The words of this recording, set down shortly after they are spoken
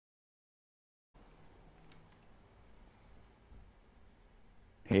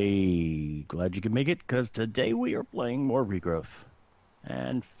Hey, glad you could make it, because today we are playing more Regrowth.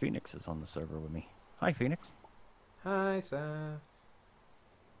 And Phoenix is on the server with me. Hi, Phoenix. Hi, Seth.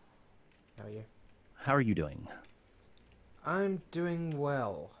 How are you? How are you doing? I'm doing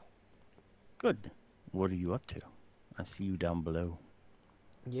well. Good. What are you up to? I see you down below.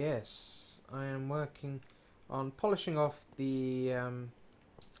 Yes, I am working on polishing off the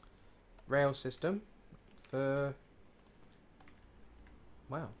rail system for.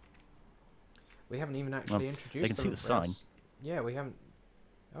 Wow, we haven't even Well, actually they introduced can see the the sign. rails. Yeah, we haven't.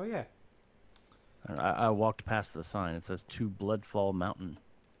 Oh, yeah. I walked past the sign. It says to Bloodfall Mountain.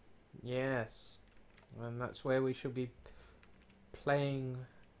 Yes. And that's where we should be playing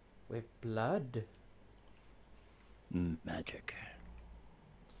with blood. Magic.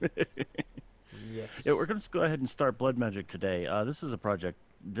 Yeah, we're Yes. going to go ahead and start Blood Magic today. This is a project,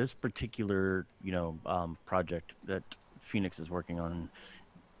 this particular, project that Phoenix is working on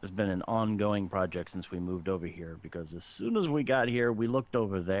has been an ongoing project since we moved over here because as soon as we got here, we looked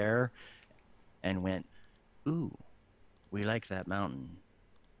over there and went, ooh, we like that mountain.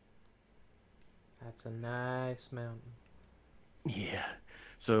 That's a nice mountain. Yeah.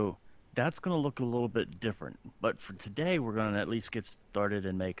 So that's going to look a little bit different. But for today, we're going to at least get started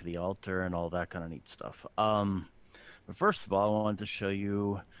and make the altar and all that kind of neat stuff. But first of all, I wanted to show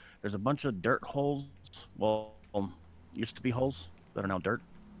you there's a bunch of dirt holes. Well, used to be holes that are now dirt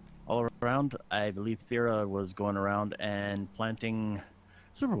all around. I believe Thera was going around and planting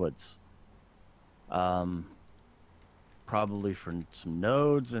superwoods. Um, Probably for some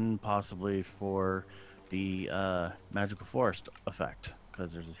nodes and possibly for the magical forest effect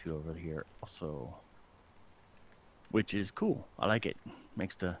because there's a few over here also, which is cool. I like it.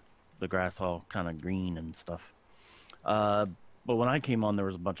 Makes the grass all kind of green and stuff. Uh, but when I came on, there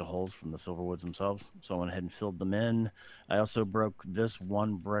was a bunch of holes from the silverwoods themselves, so I went ahead and filled them in. I also broke this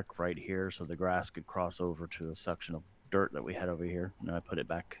one brick right here so the grass could cross over to a section of dirt that we had over here, and I put it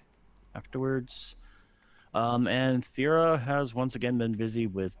back afterwards. And Thera has once again been busy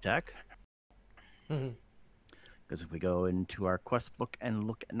with tech. Because if we go into our quest book and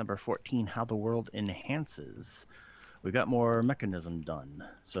look at number 14, how the world enhances, we got more mechanism done.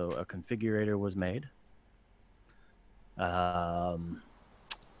 So a configurator was made. Um,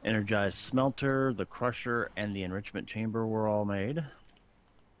 Energized smelter, the crusher, and the enrichment chamber were all made.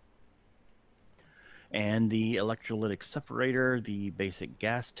 And the electrolytic separator, the basic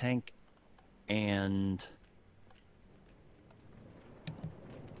gas tank, and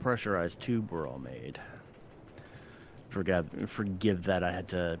pressurized tube were all made. Forgive that I had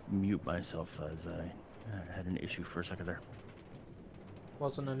to mute myself as I had an issue for a second there.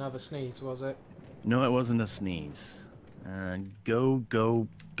 Wasn't another sneeze, was it? No, it wasn't a sneeze. Go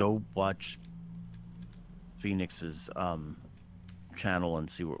watch Phoenix's channel and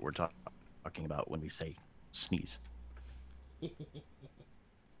see what we're talking about when we say sneeze.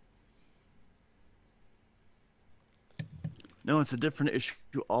 No, it's a different issue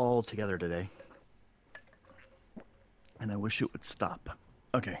altogether today. And I wish it would stop.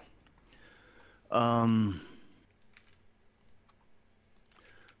 Okay. So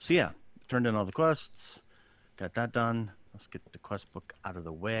yeah, turned in all the quests, got that done. Let's get the quest book out of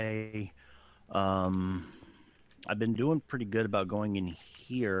the way. I've been doing pretty good about going in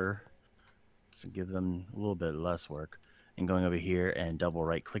here to give them a little bit less work and going over here and double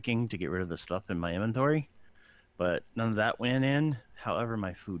right clicking to get rid of the stuff in my inventory. But none of that went in. However,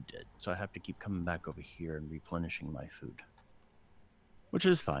 my food did. So I have to keep coming back over here and replenishing my food, which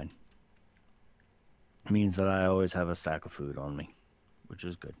is fine. It means that I always have a stack of food on me, which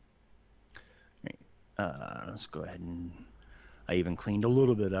is good. Let's go ahead and I even cleaned a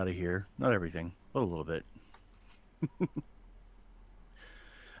little bit out of here. Not everything, but a little bit. All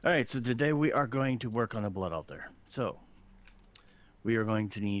right, so today we are going to work on a blood altar. So we are going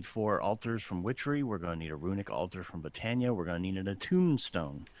to need 4 altars from Witchery. We're going to need a runic altar from Botania. We're going to need an attuned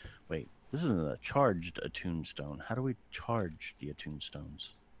stone. Wait, this isn't a charged attuned stone. How do we charge the attuned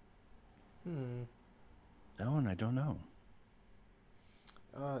stones? That one I don't know.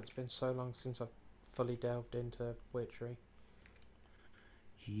 Oh, it's been so long since I've fully delved into witchery.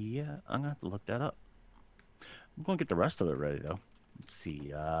 Yeah, I'm going to have to look that up. I'm going to get the rest of it ready, though. Let's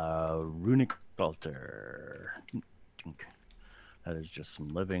see. Runic altar. That is just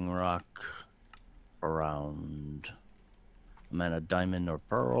some living rock around a mana diamond or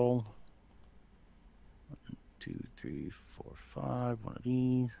pearl. 1, 2, 3, 4, 5. One of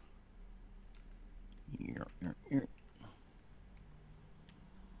these.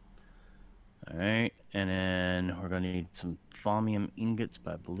 All right, and then we're going to need some thaumium ingots,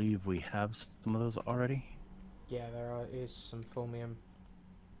 but I believe we have some of those already. Yeah, is some fulmium.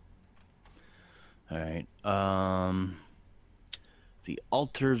 All right. The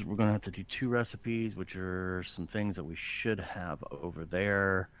altars, we're gonna have to do 2 recipes, which are some things that we should have over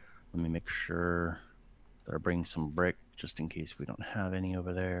there. Let me make sure that I bring some brick just in case we don't have any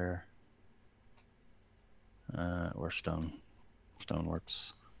over there. Or stone. Stone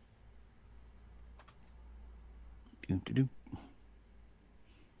works. Doo-doo-doo.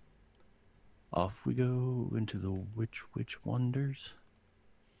 Off we go into the witch wonders.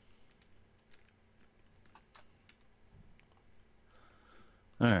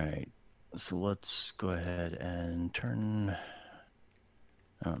 All right, so let's go ahead and turn,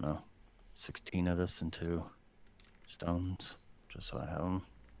 I don't know, 16 of this into stones, just so I have them.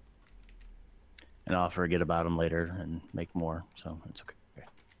 And I'll forget about them later and make more, so it's okay.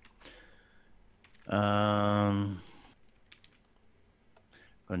 Gonna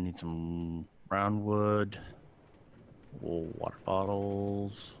need some brown wood, water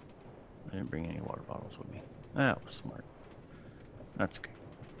bottles. I didn't bring any water bottles with me. That was smart. That's okay.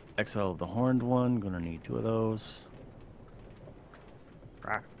 XL of the horned one, gonna need 2 of those.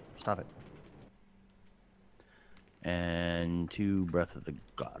 Ah, stop it. And 2 Breath of the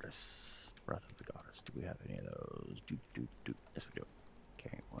Goddess. Breath of the Goddess. Do we have any of those? Yes, we do.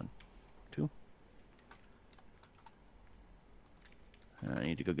 Okay, 1, 2. I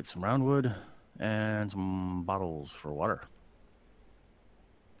need to go get some roundwood and some bottles for water.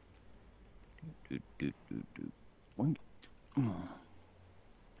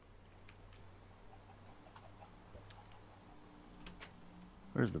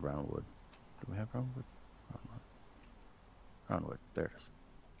 Where's the roundwood? Do we have roundwood? Roundwood. There it is.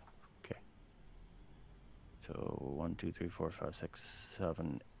 Okay. So 1, 2, 3, 4, 5, 6,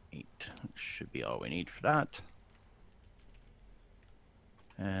 7, 8. Should be all we need for that.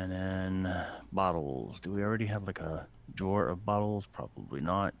 And then bottles. Do we already have like a drawer of bottles? Probably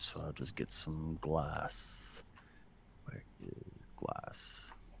not. So I'll just get some glass. Where is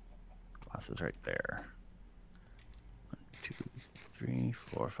glass? Glass is right there. 1, 2, 3,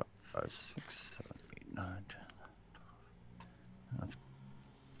 4, 5, 6, 7, 8, 9, 10. That's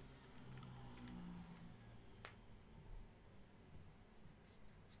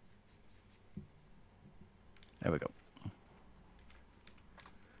there we go.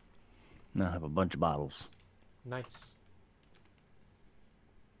 Now I have a bunch of bottles. Nice.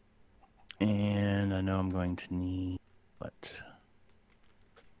 And I know I'm going to need, what,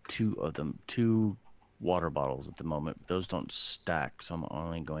 2 of them. 2 water bottles at the moment. Those don't stack, so I'm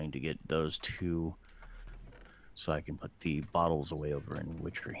only going to get those 2 so I can put the bottles away over in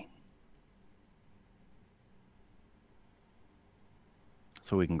Witchery.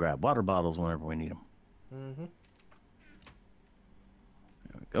 So we can grab water bottles whenever we need them. Mm-hmm.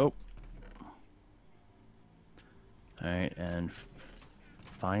 There we go. All right, and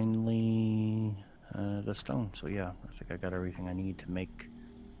finally the stone. So yeah, I think I got everything I need to make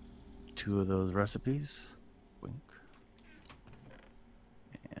 2 of those recipes. Wink.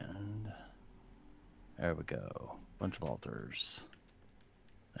 And there we go. Bunch of altars.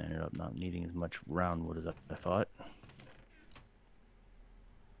 I ended up not needing as much roundwood as I thought.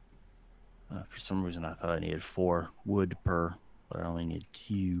 For some reason, I thought I needed 4 wood per, but I only need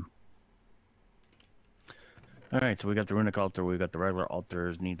 2. All right, so we got the runic altar, we got the regular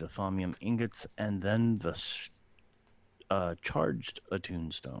altars, need the thaumium ingots, and then the charged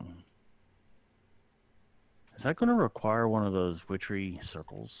attuned stone. Is that going to require one of those witchery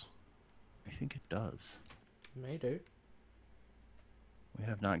circles? I think it does. May do. We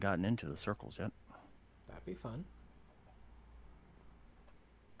have not gotten into the circles yet. That'd be fun.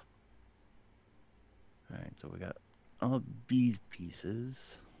 All right, so we got all these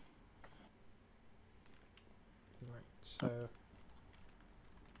pieces. Right, so...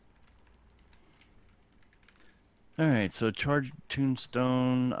 All right, so charged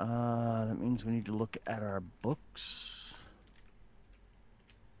tombstone, that means we need to look at our books.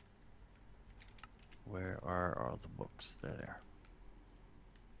 Where are all the books? They're there.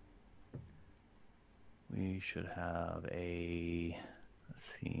 We should have a,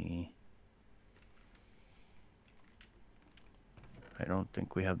 let's see. I don't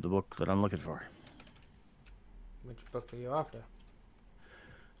think we have the book that I'm looking for. Which book are you after?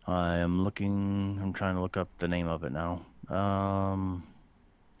 I am looking, I'm trying to look up the name of it now.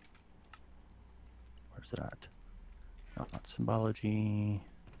 Where's it at? Not symbology,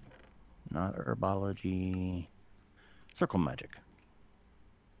 not herbology, circle magic.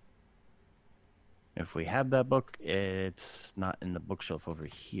 If we have that book, it's not in the bookshelf over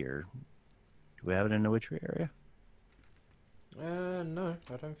here. Do we have it in the witchery area? No,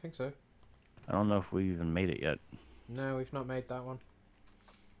 I don't think so. I don't know if we even made it yet. No, we've not made that one.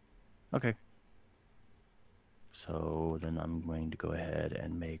 Okay. So then I'm going to go ahead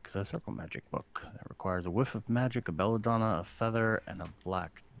and make the circle magic book. That requires a whiff of magic, a belladonna, a feather, and a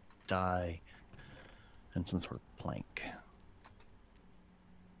black dye, and some sort of plank.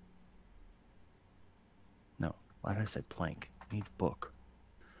 No, why did I say plank? It needs book.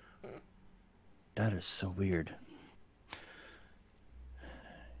 That is so weird.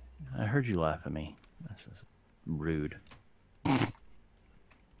 I heard you laugh at me. That's just rude.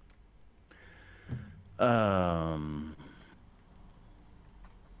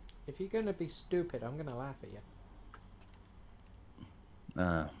 If you're gonna be stupid, I'm gonna laugh at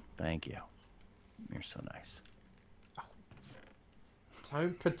you. Thank you. You're so nice.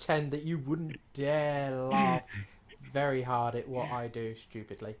 Don't pretend that you wouldn't dare laugh very hard at what I do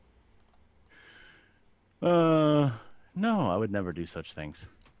stupidly. No, I would never do such things.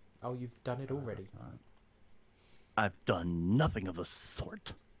 Oh, you've done it already. I've done nothing of the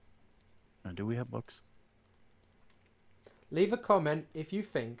sort. Now, do we have books? Leave a comment if you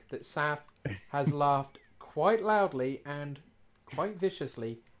think that Saf has laughed quite loudly and quite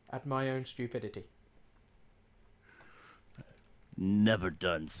viciously at my own stupidity. Never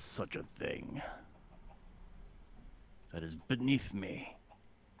done such a thing. That is beneath me.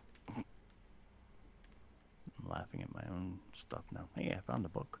 I'm laughing at my own stuff now. Hey, I found a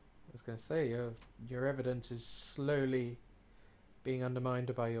book. I was going to say, your evidence is slowly being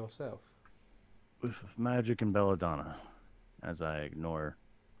undermined by yourself. Whiff of magic and belladonna. As I ignore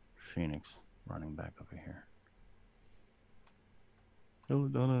Phoenix running back over here.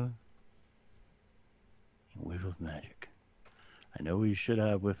 Belladonna. Whiff of magic. I know we should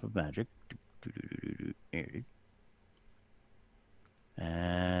have whiff of magic. Here it is.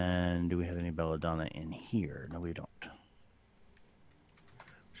 And do we have any belladonna in here? No, we don't.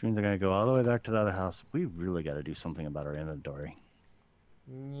 Which means I gotta go all the way back to the other house. We really gotta do something about our inventory.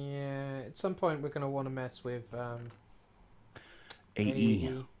 Yeah, at some point we're going to want to mess with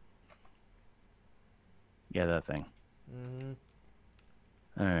AE. Yeah, that thing.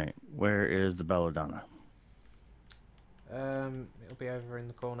 Alright, where is the belladonna? It'll be over in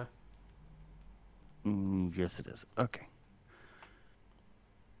the corner. Yes, it is. Okay.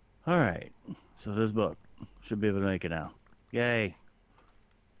 Alright, so this book. Should be able to make it now. Yay!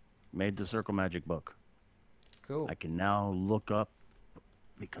 Made the circle magic book. Cool. I can now look up,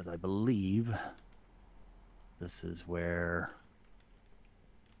 because I believe this is where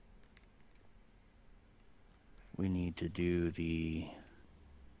we need to do the...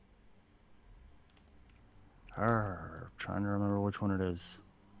 trying to remember which one it is.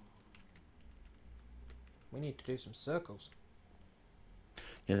 We need to do some circles.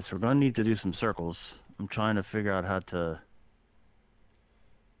 Yes, we're going to need to do some circles. I'm trying to figure out how to...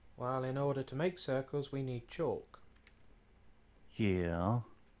 Well, in order to make circles, we need chalk. Yeah.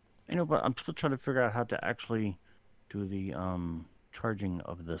 I know, but I'm still trying to figure out how to actually do the charging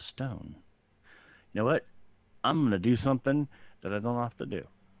of the stone. You know what? I'm going to do something that I don't have to do.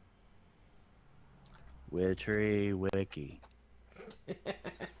 Witchery Wiki.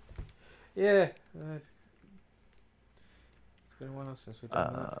 Yeah. It's been a while since we've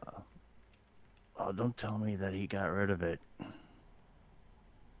done that. Oh, don't tell me that he got rid of it.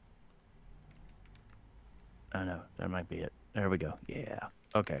 Oh no, that might be it. There we go. Yeah.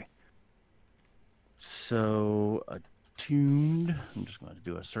 Okay. So, attuned. I'm just going to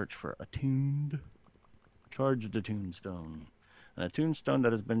do a search for attuned. Charged attuned stone. An attuned stone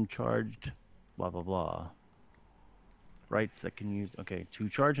that has been charged. Blah, blah, blah. Rights that can use... Okay, to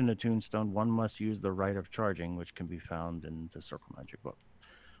charge an attuned stone, one must use the rite of charging, which can be found in the Circle Magic book.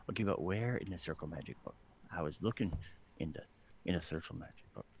 Okay, but where in the Circle Magic book? I was looking in a Circle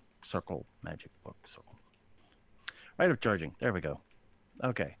Magic book. Circle Magic book. Circle. Rite of charging. There we go.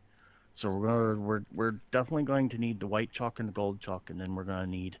 Okay. So we're definitely going to need the white chalk and the gold chalk, and then we're going to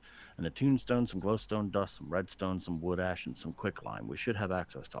need an attuned stone, some glowstone dust, some redstone, some wood ash, and some quicklime. We should have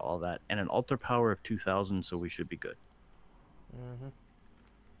access to all that, and an altar power of 2,000, so we should be good.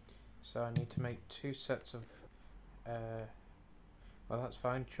 So I need to make 2 sets of... well, that's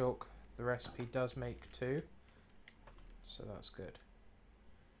fine. Chalk. The recipe does make 2. So that's good.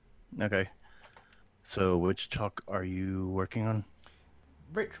 Okay. So which chalk are you working on?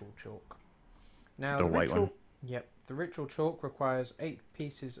 Ritual chalk. Now The white ritual, one? Yep. The ritual chalk requires 8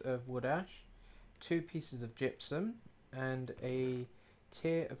 pieces of wood ash, 2 pieces of gypsum, and a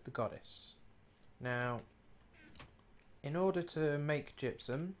tear of the goddess. Now, in order to make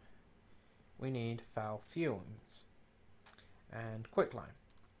gypsum, we need foul fumes and quicklime.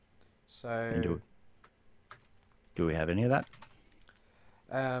 So, And do we have any of that?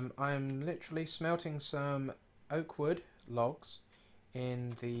 I'm literally smelting some oak wood logs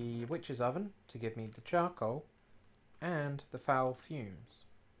in the witch's oven to give me the charcoal, and the foul fumes.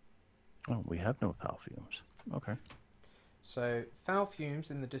 Oh, we have no foul fumes. Okay. So foul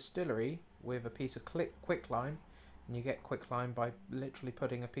fumes in the distillery with a piece of quicklime, and you get quicklime by literally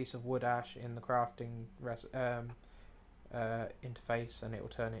putting a piece of wood ash in the crafting interface, and it will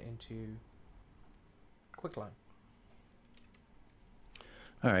turn it into quicklime.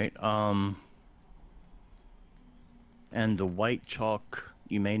 All right. And the white chalk,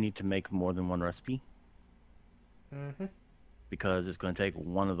 you may need to make more than one recipe Mm-hmm. because it's going to take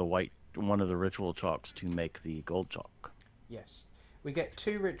one of the ritual chalks to make the gold chalk. Yes. We get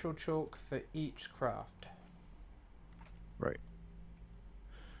 2 ritual chalk for each craft. Right.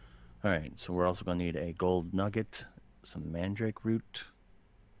 All right. So we're also going to need a gold nugget, some mandrake root,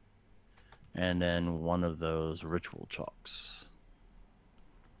 and then one of those ritual chalks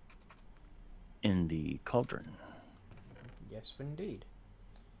in the cauldron. Yes, indeed.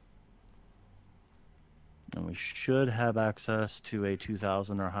 And we should have access to a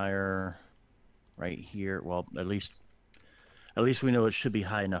 2,000 or higher right here. Well, at least we know it should be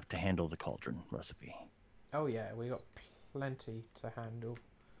high enough to handle the cauldron recipe. Oh yeah, we got plenty to handle.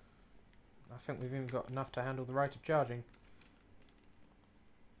 I think we've even got enough to handle the rite of charging.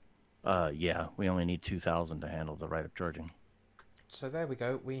 Yeah, we only need 2,000 to handle the rite of charging. So there we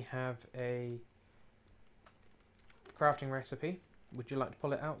go. We have a crafting recipe. Would you like to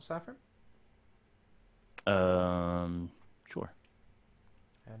pull it out, Saffron? Sure.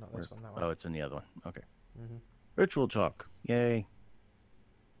 Not this one, that one. Oh, it's in the other one. Okay. Mm-hmm. Ritual chalk. Yay.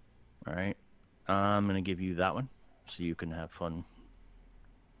 All right. I'm going to give you that one so you can have fun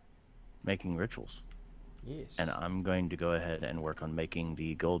making rituals. Yes. And I'm going to go ahead and work on making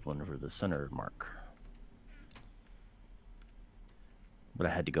the gold one for the center mark. But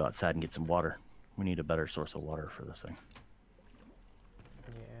I had to go outside and get some water. We need a better source of water for this thing.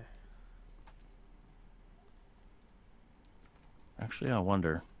 Yeah. Actually, I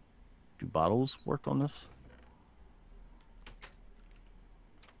wonder, do bottles work on this?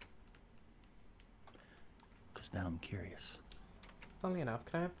 Because now I'm curious. Funnily enough,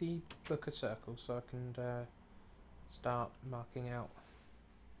 can I have the book of circles so I can start marking out?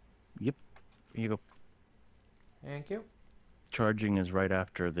 Yep. Here you go. Thank you. Charging is right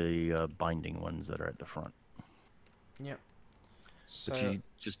after the binding ones that are at the front. Yep. So, But you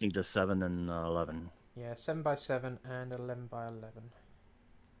just need the 7 and 11. yeah, 7 by 7 and 11 by 11.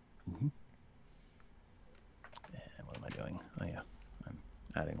 Mm-hmm. And what am I doing? Oh yeah, I'm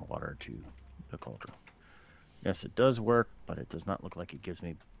adding water to the cauldron. Yes, it does work, but it does not look like it gives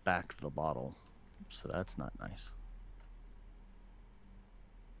me back the bottle. So that's not nice.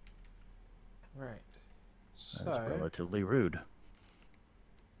 Right. That's So, relatively rude.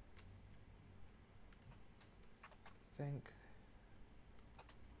 think.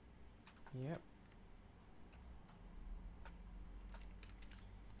 Yep.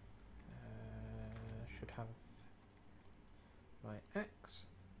 Should have my X.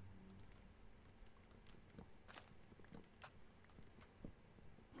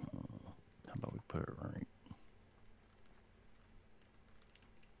 How about we put it right?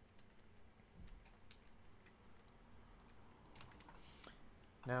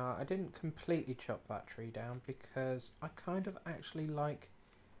 Now, I didn't completely chop that tree down because I kind of actually like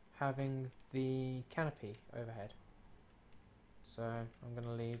having the canopy overhead. So I'm going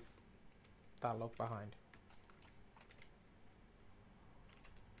to leave that log behind.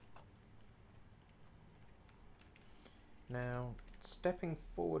 Now, stepping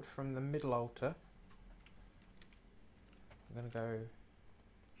forward from the middle altar, I'm going to go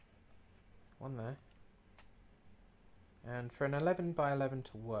one there. And for an 11 by 11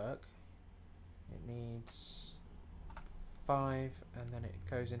 to work, it needs 5, and then it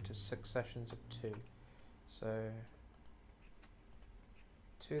goes into successions of 2. So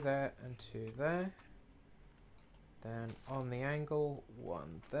 2 there and 2 there. Then on the angle,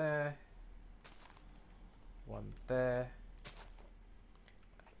 1 there, 1 there.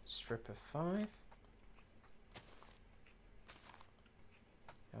 Strip of 5.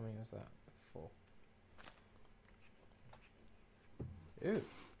 How many was that? 4. Ooh.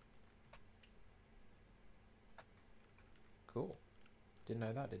 Cool. Didn't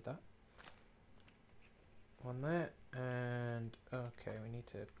know that did that. 1 there, and okay, we need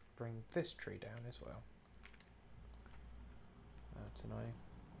to bring this tree down as well. That's annoying.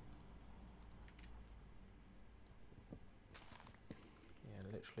 Yeah,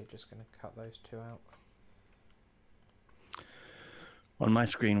 literally just going to cut those 2 out. On my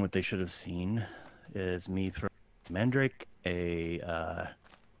screen, what they should have seen is me throwing mandrake, a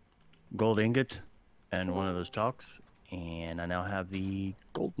gold ingot, and one of those chalks, and I now have the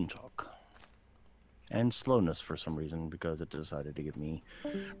golden chalk. And slowness for some reason, because it decided to give me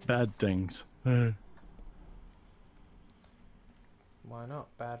bad things. Why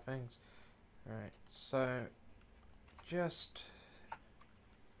not? Bad things. Right, so just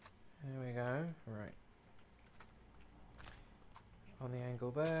there we go. Right, on the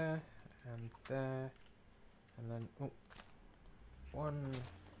angle there, and then oh, 1,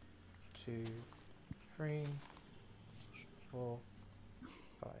 2, 3, 4,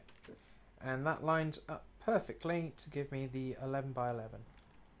 5, and that lines up perfectly to give me the 11 by 11.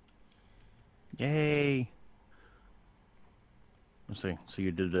 Yay! Let's see. So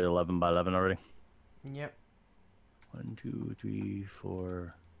you did the 11 by 11 already? Yep. 1, 2, 3,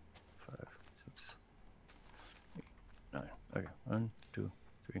 4, 5, 6, 8, 9. Okay. 1, 2,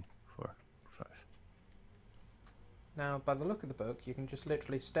 3, 4, 5. Now, by the look of the book, you can just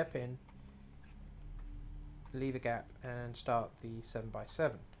literally step in, leave a gap, and start the 7 by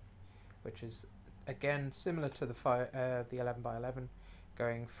 7, which is again similar to the 11 by 11,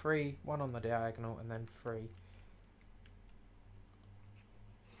 going 3, 1 on the diagonal, and then 3.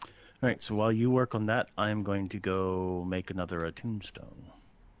 All right. So while you work on that, I'm going to go make another tombstone.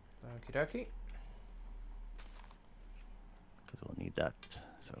 Okie dokie. Because we'll need that.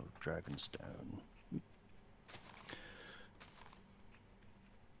 So dragonstone.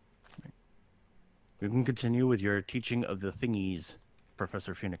 We can continue with your teaching of the thingies,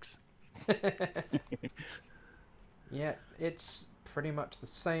 Professor Phoenix. Yeah, it's pretty much the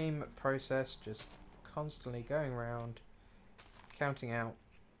same process, just constantly going around, counting out,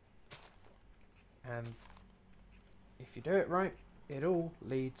 and if you do it right, it all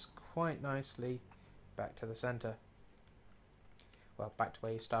leads quite nicely back to the centre. Well, back to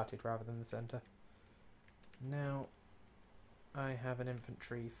where you started rather than the centre. Now, I have an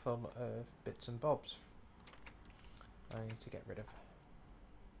inventory full of bits and bobs I need to get rid of.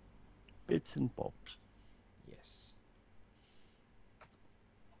 Bits and bobs. Yes.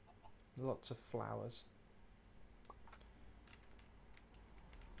 Lots of flowers.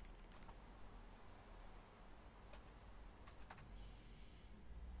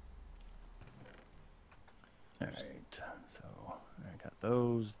 All right, so I got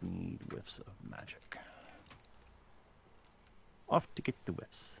those. We need whiffs of magic. Off to get the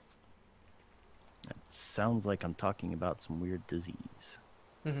whiffs. That sounds like I'm talking about some weird disease.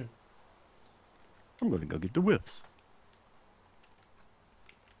 I'm going to go get the whiffs.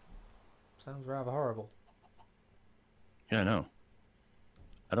 Sounds rather horrible. Yeah, I know.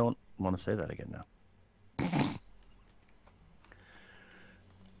 I don't want to say that again now.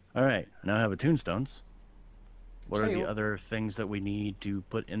 All right, now I have a tombstones. What are the other things that we need to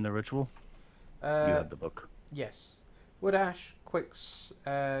put in the ritual? You have the book. Yes. Wood ash, quick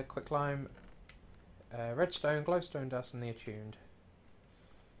lime, redstone, glowstone dust, and the attuned.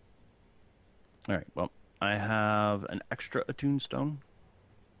 All right, well, I have an extra attuned stone.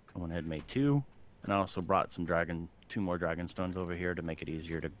 I went ahead and made 2. And I also brought some 2 more dragon stones over here to make it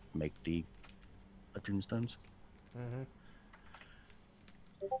easier to make the attuned stones.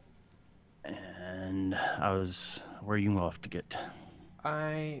 And where are you off to get?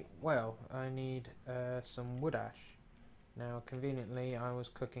 I need some wood ash. Now, conveniently, I was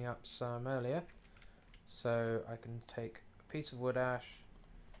cooking up some earlier, so I can take a piece of wood ash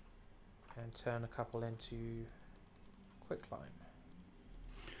and turn a couple into quicklime.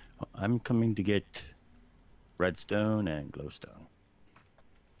 I'm coming to get redstone and glowstone.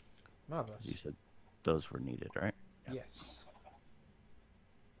 Marvelous. You said those were needed, right? Yep. Yes.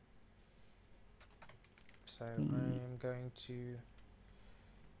 So I am going to...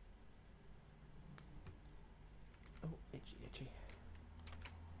 Oh, itchy, itchy.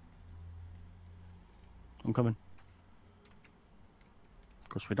 I'm coming. Of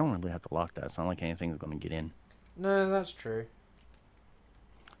course, we don't really have to lock that. It's not like anything's going to get in. No, that's true.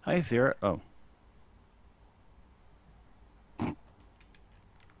 Hi, Thera. Oh.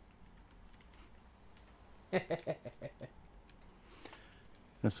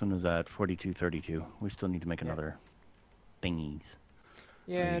 This one is at 4232. We still need to make another thingies.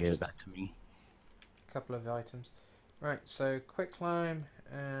 Yeah, just back to me. A couple of items. Right, so quicklime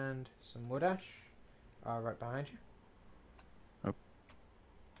and some wood ash are right behind you. Oh.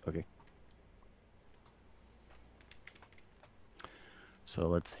 Okay. So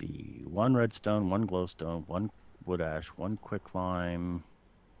let's see. 1 redstone, 1 glowstone, 1 wood ash, 1 quicklime,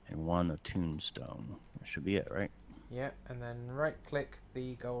 and 1 attuned stone. That should be it, right? Yeah, and then right-click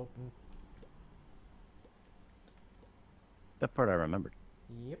the golden... That part I remembered.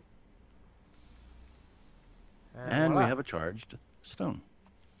 Yep. And we voila. have a charged stone.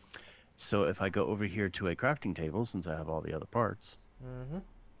 So if I go over here to a crafting table, since I have all the other parts,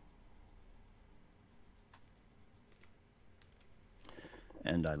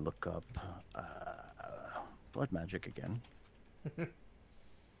 and I look up blood magic again.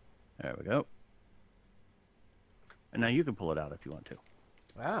 There we go. And now you can pull it out if you want to.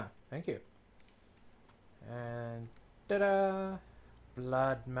 Ah, thank you. And ta-da!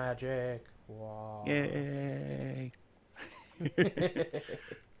 Blood magic. Wow. Yay!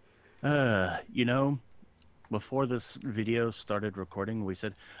 You know, before this video started recording, we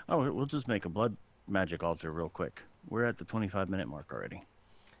said, "Oh, we'll just make a blood magic altar real quick." We're at the 25-minute mark already.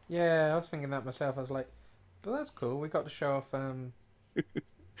 Yeah, I was thinking that myself. I was like, but that's cool. We got to show off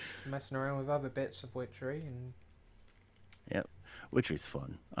messing around with other bits of witchery and Yep, witchery's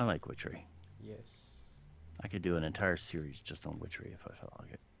fun. I like witchery. yes. I could do an entire series just on witchery if I felt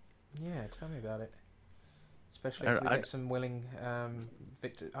like Yeah, tell me about it. Especially if we it. get some willing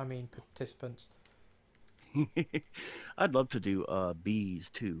participants. I'd love to do bees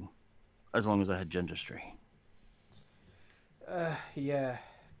too, as long as I had dentistry. Yeah,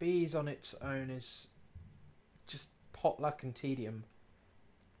 bees on its own is just potluck and tedium.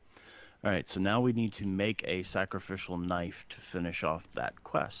 All right, so now we need to make a sacrificial knife to finish off that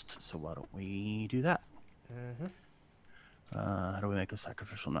quest. So why don't we do that? Mm-hmm. How do we make a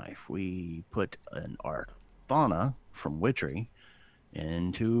sacrificial knife? We put an Arthana from witchery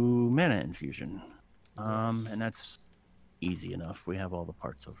into mana infusion. Yes. And that's easy enough. We have all the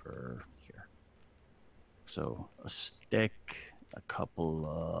parts over here. So a stick, a couple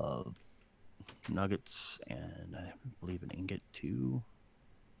of nuggets, and I believe an ingot too.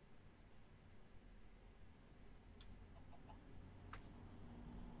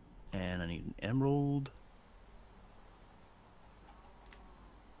 And I need an emerald,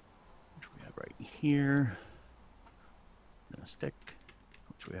 which we have right here. And a stick,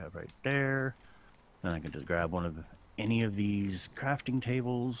 which we have right there. Then I can just grab one of any of these crafting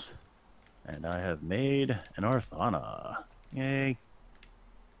tables, and I have made an Arthana. Yay!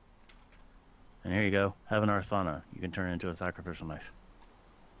 And here you go. Have an Arthana. You can turn it into a sacrificial knife.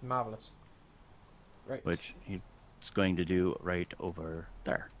 Marvelous. Right. Which he's going to do right over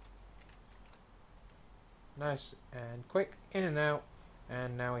there. Nice and quick, in and out,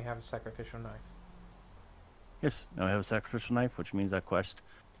 and now we have a sacrificial knife. Yes, now we have a sacrificial knife, which means that quest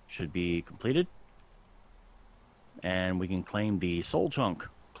should be completed. And we can claim the soul chunk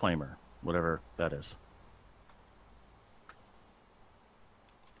claimer, whatever that is.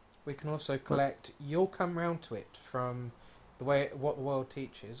 We can also collect You'll Come Round to It from what the world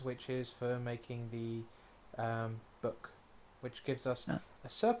teaches, which is for making the book, which gives us a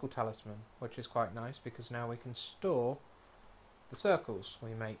circle talisman, which is quite nice because now we can store the circles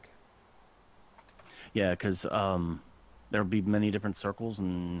we make. Yeah, because there'll be many different circles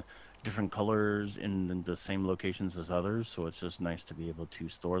and different colors in the same locations as others, so it's just nice to be able to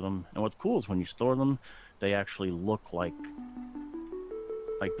store them. And what's cool is when you store them, they actually look like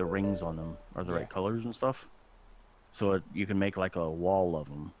the rings on them are the right colors and stuff. So you can make like a wall of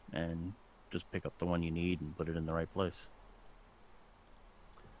them and just pick up the one you need and put it in the right place.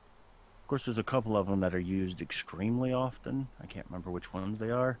 Of course, there's a couple of them that are used extremely often. I can't remember which ones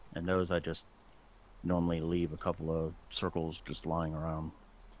they are, and those I just normally leave a couple of circles just lying around.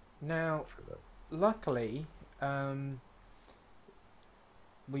 Now, luckily,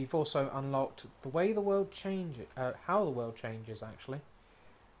 we've also unlocked the way the world changes, how the world changes actually,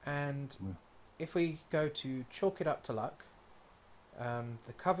 and if we go to chalk it up to luck,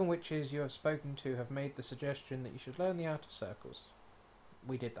 the coven witches you have spoken to have made the suggestion that you should learn the outer circles.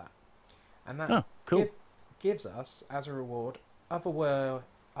 We did that, and that gives us as a reward otherware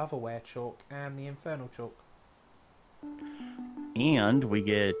chalk and the infernal chalk. And we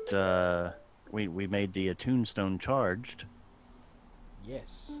get we made the tombstone charged.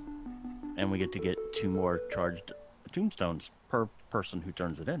 Yes. And we get to get 2 more charged tombstones per person who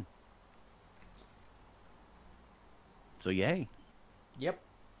turns it in. So yay. Yep,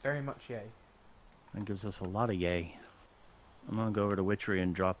 very much yay. That gives us a lot of yay. I'm gonna go over to Witchery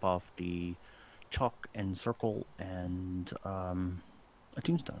and drop off the chalk and circle and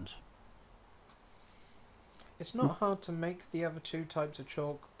tombstones. It's not hard to make the other 2 types of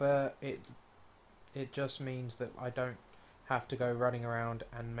chalk, but it just means that I don't have to go running around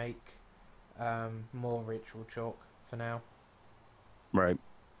and make more ritual chalk for now. Right.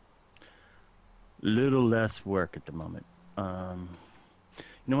 Little less work at the moment. You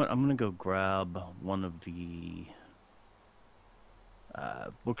know what? I'm gonna go grab one of the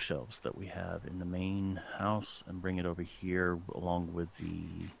bookshelves that we have in the main house and bring it over here along with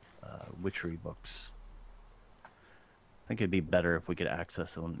the witchery books. I think it'd be better if we could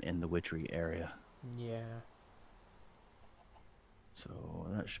access them in the witchery area. Yeah. So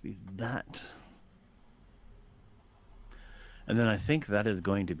that should be that. And then I think that is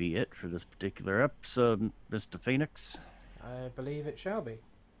going to be it for this particular episode, Mr. Phoenix. I believe it shall be.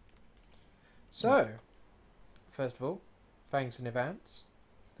 So, first of all, thanks in advance.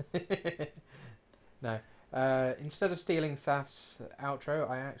 No. Instead of stealing Saf's outro,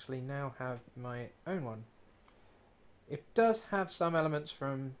 I actually now have my own one. It does have some elements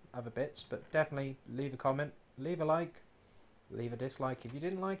from other bits, but definitely leave a comment, leave a like, leave a dislike if you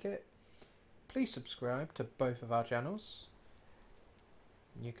didn't like it. Please subscribe to both of our channels.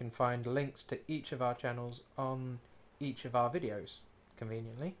 You can find links to each of our channels on each of our videos,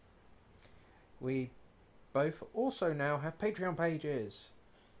 conveniently. We both also now have Patreon pages,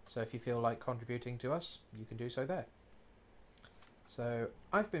 so if you feel like contributing to us, you can do so there. So,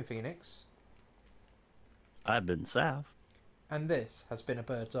 I've been Phoenix. I've been Sav. And this has been a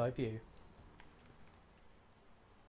bird's eye view.